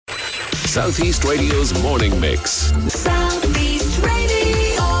South East Radio's morning mix. South East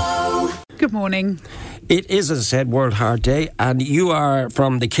Radio. Good morning. It is, as I said, World Heart Day, and you are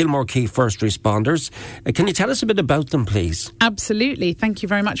from the Kilmore Quay First Responders. Can you tell us a bit about them, please? Absolutely. Thank you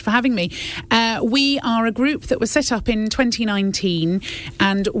very much for having me. We are a group that was set up in 2019,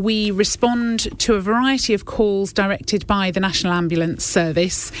 and we respond to a variety of calls directed by the National Ambulance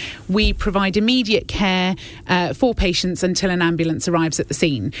Service. We provide immediate care for patients until an ambulance arrives at the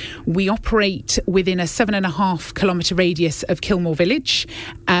scene. We operate within a 7.5 kilometre radius of Kilmore Village,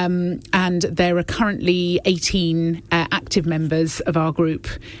 and there are currently 18 active members of our group.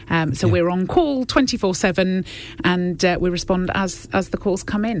 We're on call 24/7, and we respond as the calls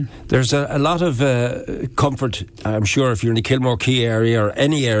come in. There's a lot of comfort, I'm sure, if you're in the Kilmore Quay area or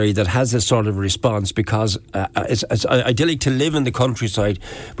any area that has this sort of response, because it's idyllic to live in the countryside,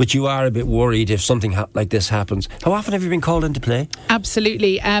 but you are a bit worried if something like this happens. How often have you been called into play?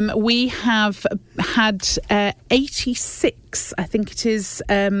 Absolutely. We have had 86, I think it is,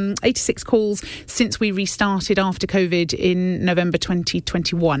 86 calls since we restarted after COVID in November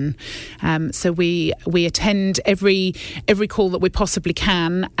 2021. So we attend every call that we possibly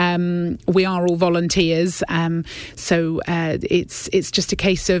can. We are all volunteers, so it's just a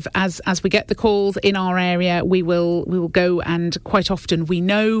case of as we get the calls in our area, we will go, and quite often we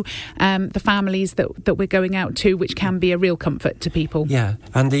know the families that we're going out to, which can be a real comfort to people. Yeah,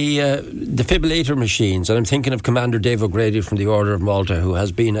 and the defibrillator machines, and I'm thinking of Commander Dave O'Grady from the Order of Malta, who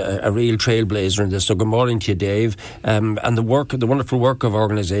has been a real trailblazer in this. So good morning to you, Dave. And the wonderful work of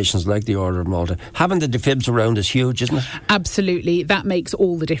organisations like the Order of Malta. Having the defibs around is huge, isn't it? Absolutely. That makes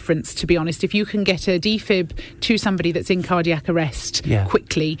all the difference, to be honest. If you can get a defib to somebody that's in cardiac arrest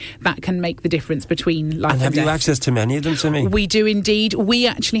quickly, that can make the difference between life and death. And have you access to many of them, Simmi? We do indeed. We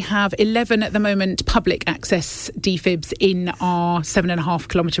actually have 11 at the moment public access defibs in our 7.5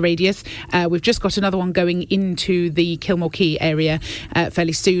 kilometre radius. We've just got another one going into the Kilmore Quay area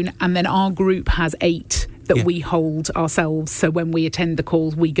fairly soon, and then our group has 8 that we hold ourselves. So when we attend the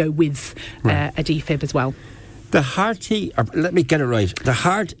calls, we go with a defib as well. Let me get it right.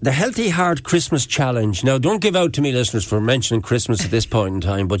 The Healthy Heart Christmas Challenge. Now, don't give out to me, listeners, for mentioning Christmas at this point in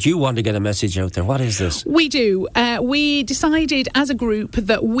time, but you want to get a message out there. What is this? We do. We decided as a group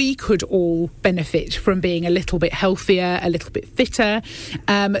that we could all benefit from being a little bit healthier, a little bit fitter.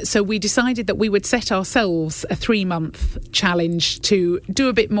 So we decided that we would set ourselves a 3-month challenge to do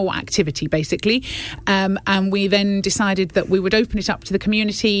a bit more activity, basically. And we then decided that we would open it up to the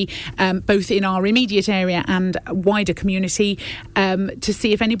community, both in our immediate area and wider community, to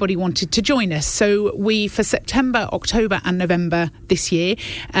see if anybody wanted to join us. So we, for September, October and November this year,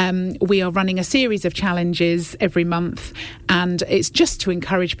 we are running a series of challenges every month, and it's just to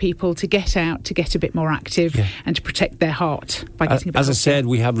encourage people to get out, to get a bit more active and to protect their heart by getting a bit As I healthier. said,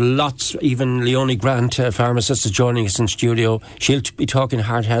 we have lots, even Leonie Grant, pharmacist, is joining us in studio. She'll be talking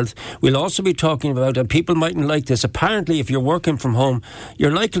heart health. We'll also be talking about, and people mightn't like this, apparently if you're working from home,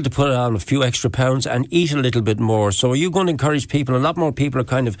 you're likely to put on a few extra pounds and eat a little bit more. So are you going to encourage people? A lot more people are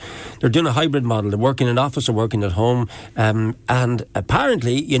they're doing a hybrid model. They're working in office or working at home. And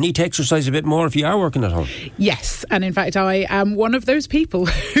apparently you need to exercise a bit more if you are working at home. Yes, and in fact I am one of those people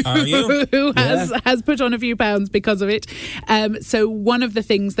who has put on a few pounds because of it. So one of the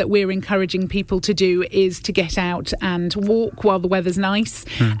things that we're encouraging people to do is to get out and walk while the weather's nice.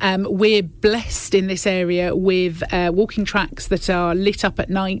 We're blessed in this area with walking tracks that are lit up at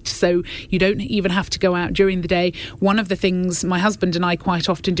night, so you don't even have to go out during the day. One of the things my husband and I quite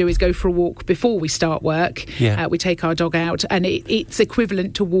often do is go for a walk before we start work. We take our dog out, and it's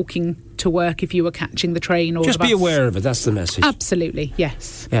equivalent to walking to work if you were catching the train or just the bus. Be aware of it, that's the message. Absolutely,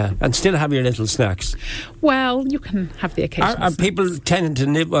 yes. Yeah, and still have your little snacks. Well, you can have the occasional Are people tending to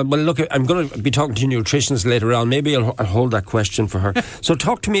nib? Well, look, I'm going to be talking to a nutritionist later on. Maybe I'll hold that question for her. So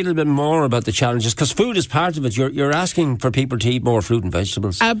talk to me a little bit more about the challenges, because food is part of it. You're asking for people to eat more fruit and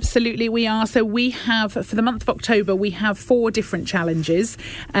vegetables. Absolutely, we are. So we have, for the month of October, we have 4 different challenges.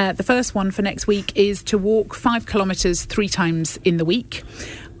 The first one for next week is to walk 5 kilometres 3 times in the week.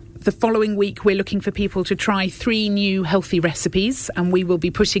 The following week, we're looking for people to try 3 new healthy recipes, and we will be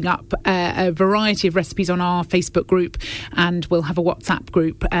putting up a variety of recipes on our Facebook group, and we'll have a WhatsApp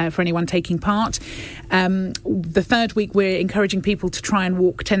group for anyone taking part. The third week, we're encouraging people to try and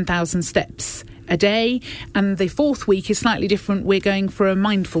walk 10,000 steps a day, and the 4th week is slightly different. We're going for a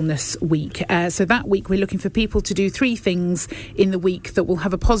mindfulness week. So that week we're looking for people to do 3 things in the week that will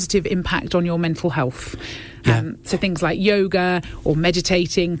have a positive impact on your mental health. So things like yoga or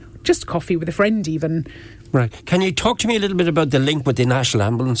meditating, just coffee with a friend even, Right. Can you talk to me a little bit about the link with the National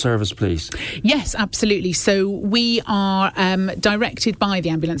Ambulance Service, please? Yes, absolutely. So we are directed by the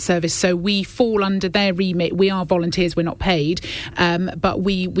ambulance service, so we fall under their remit. We are volunteers, we're not paid, but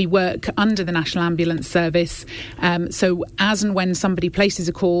we work under the National Ambulance Service. So as and when somebody places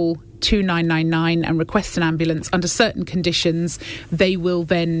a call to 999 and requests an ambulance under certain conditions, they will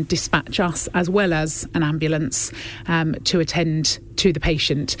then dispatch us as well as an ambulance to attend to the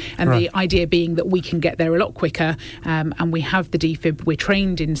patient. And the idea being that we can get there a lot quicker, and we have the defib. We're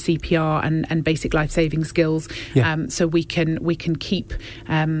trained in CPR and basic life-saving skills, so we can keep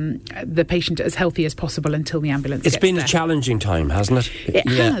the patient as healthy as possible until the ambulance gets there. It's been a challenging time, hasn't it? It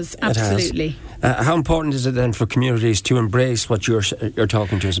has, absolutely. How important is it then for communities to embrace what you're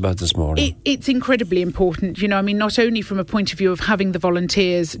talking to us about this morning? It's incredibly important. You know, I mean, not only from a point of view of having the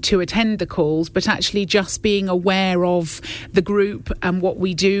volunteers to attend the calls, but actually just being aware of the group and what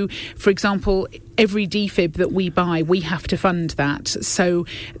we do. For example, every defib that we buy, we have to fund that. So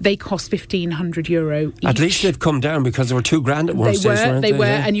they cost €1,500 each. At least they've come down, because they were $2,000 at one stage, They were,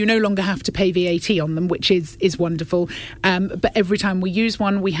 yeah. and you no longer have to pay VAT on them, which is wonderful. But every time we use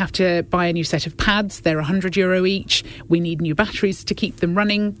one, we have to buy a new set of pads. They're €100 each. We need new batteries to keep them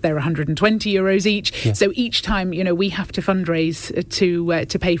running. They're €120 each. Yeah. So each time, you know, we have to fundraise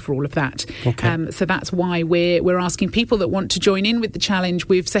to pay for all of that. Okay. So that's why we're asking people that want to join in with the challenge.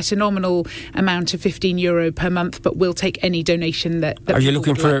 We've set a nominal amount of €15 per month, but we'll take any donation that Are you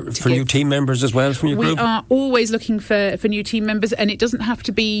people looking would like for new team members as well from your group? We are always looking for new team members, and it doesn't have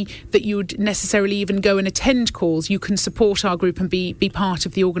to be that you would necessarily even go and attend calls. You can support our group and be part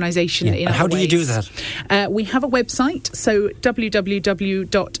of the organisation in other How do you do ways. that? We have a website, so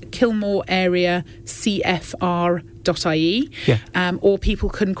www.kilmoreareacfr.ie, or people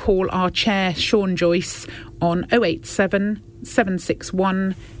can call our chair, Sean Joyce, on 087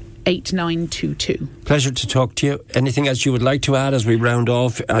 761 8922. Pleasure to talk to you. Anything else you would like to add as we round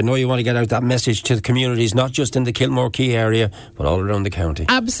off? I know you want to get out that message to the communities, not just in the Kilmore Quay area, but all around the county.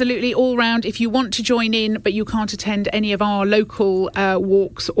 Absolutely, all round. If you want to join in but you can't attend any of our local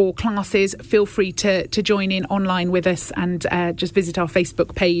walks or classes, feel free to join in online with us, and just visit our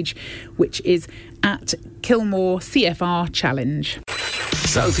Facebook page, which is at Kilmore CFR Challenge.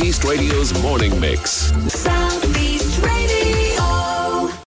 South East Radio's morning mix. South East